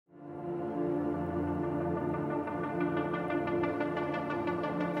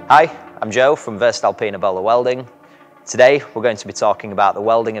Hi, I'm Joe from voestalpine Welding. Today we're going to be talking about the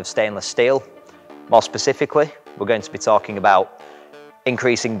welding of stainless steel. More specifically, we're going to be talking about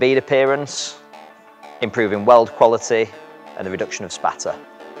increasing bead appearance, improving weld quality and the reduction of spatter.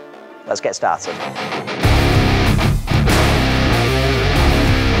 Let's get started.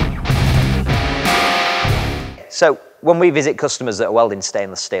 So when we visit customers that are welding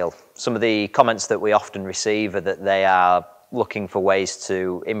stainless steel, some of the comments that we often receive are that they are looking for ways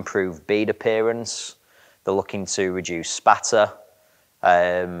to improve bead appearance, they're looking to reduce spatter.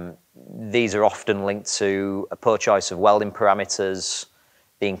 These are often linked to a poor choice of welding parameters,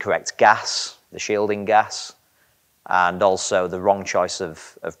 the incorrect gas, the shielding gas, and also the wrong choice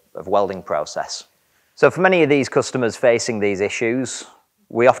of welding process. So for many of these customers facing these issues,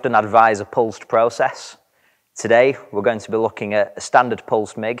 we often advise a pulsed process. Today, we're going to be looking at a standard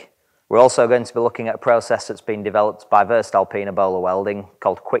pulsed MIG. We're also going to be looking at a process that's been developed by voestalpine Welding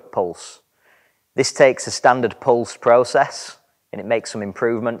called Quick Pulse. This takes a standard pulsed process and it makes some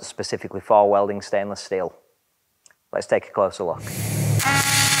improvements specifically for welding stainless steel. Let's take a closer look.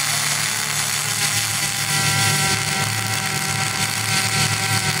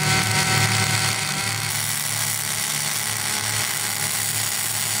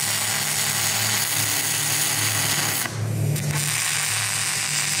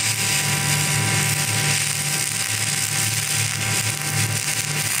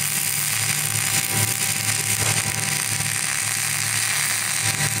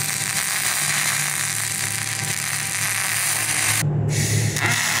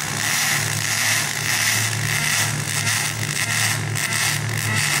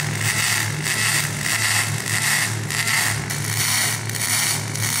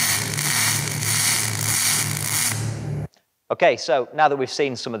 Okay, so now that we've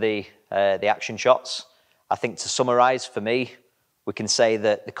seen some of the action shots, I think to summarize for me, we can say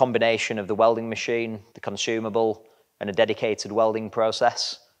that the combination of the welding machine, the consumable, and a dedicated welding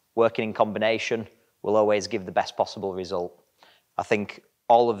process, working in combination, will always give the best possible result. I think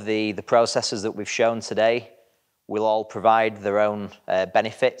all of the processes that we've shown today will all provide their own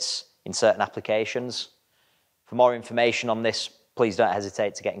benefits in certain applications. For more information on this, please don't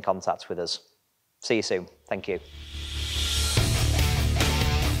hesitate to get in contact with us. See you soon. Thank you.